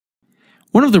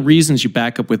One of the reasons you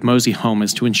back up with MozyHome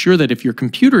is to ensure that if your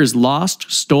computer is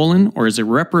lost, stolen, or is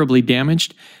irreparably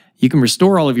damaged, you can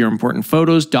restore all of your important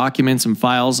photos, documents, and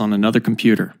files on another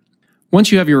computer.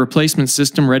 Once you have your replacement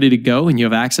system ready to go and you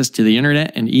have access to the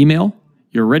internet and email,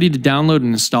 you're ready to download and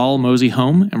install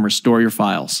MozyHome and restore your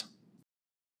files.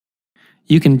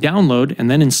 You can download and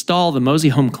then install the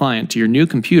MozyHome client to your new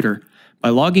computer by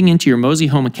logging into your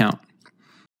MozyHome account.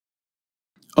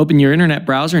 Open your internet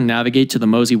browser and navigate to the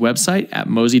Mozy website at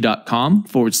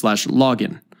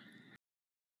mozy.com/login.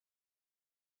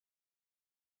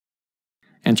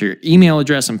 Enter your email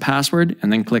address and password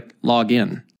and then click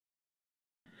Login.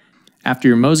 After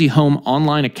your MozyHome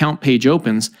online account page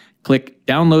opens, click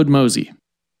Download Mozy.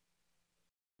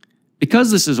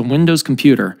 Because this is a Windows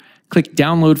computer, click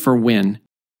Download for Win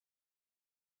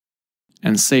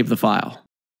and save the file.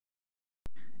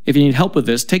 If you need help with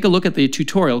this, take a look at the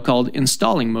tutorial called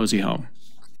Installing MozyHome.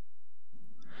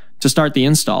 To start the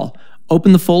install,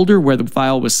 open the folder where the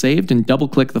file was saved and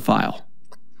double-click the file.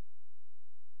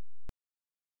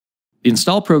 The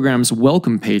install program's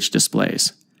welcome page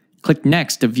displays. Click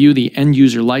Next to view the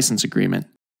end-user license agreement.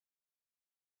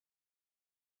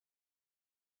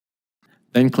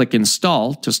 Then click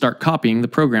Install to start copying the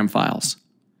program files.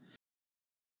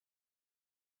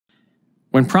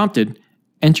 When prompted,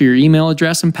 enter your email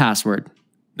address and password,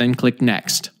 then click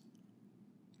Next.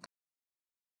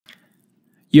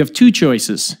 You have two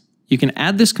choices. You can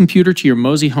add this computer to your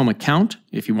MozyHome account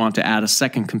if you want to add a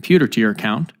second computer to your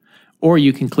account, or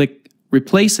you can click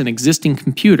Replace an existing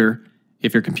computer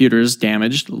if your computer is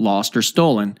damaged, lost, or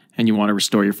stolen, and you want to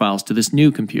restore your files to this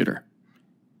new computer.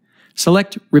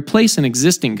 Select Replace an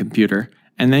existing computer,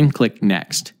 and then click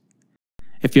Next.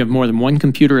 If you have more than one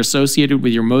computer associated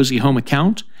with your MozyHome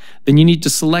account, then you need to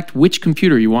select which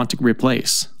computer you want to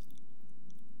replace.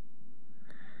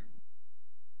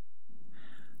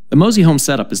 The MozyHome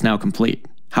setup is now complete.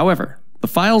 However, the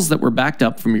files that were backed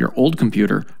up from your old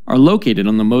computer are located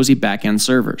on the Mozy backend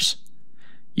servers.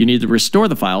 You need to restore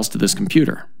the files to this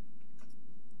computer.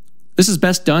 This is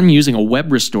best done using a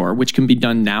web restore, which can be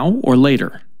done now or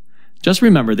later. Just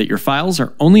remember that your files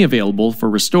are only available for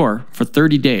restore for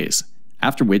 30 days,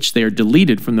 after which they are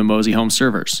deleted from the MozyHome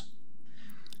servers.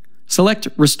 Select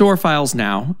Restore Files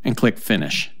Now and click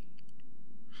Finish.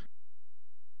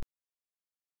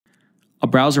 A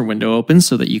browser window opens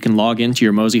so that you can log into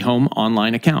your MozyHome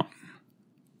online account.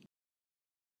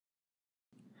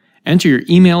 Enter your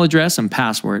email address and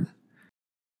password.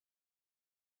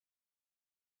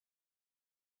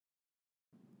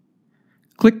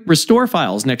 Click Restore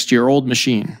Files next to your old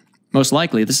machine. Most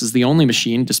likely, this is the only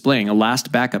machine displaying a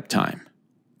last backup time.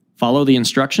 Follow the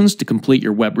instructions to complete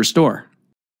your web restore.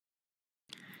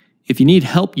 If you need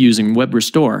help using web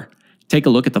restore, take a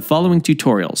look at the following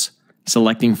tutorials: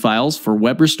 selecting files for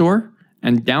web restore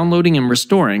and downloading and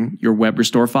restoring your web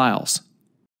restore files.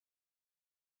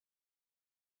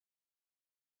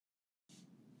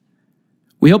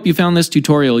 We hope you found this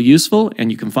tutorial useful,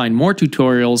 and you can find more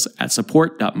tutorials at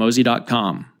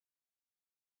support.mozy.com.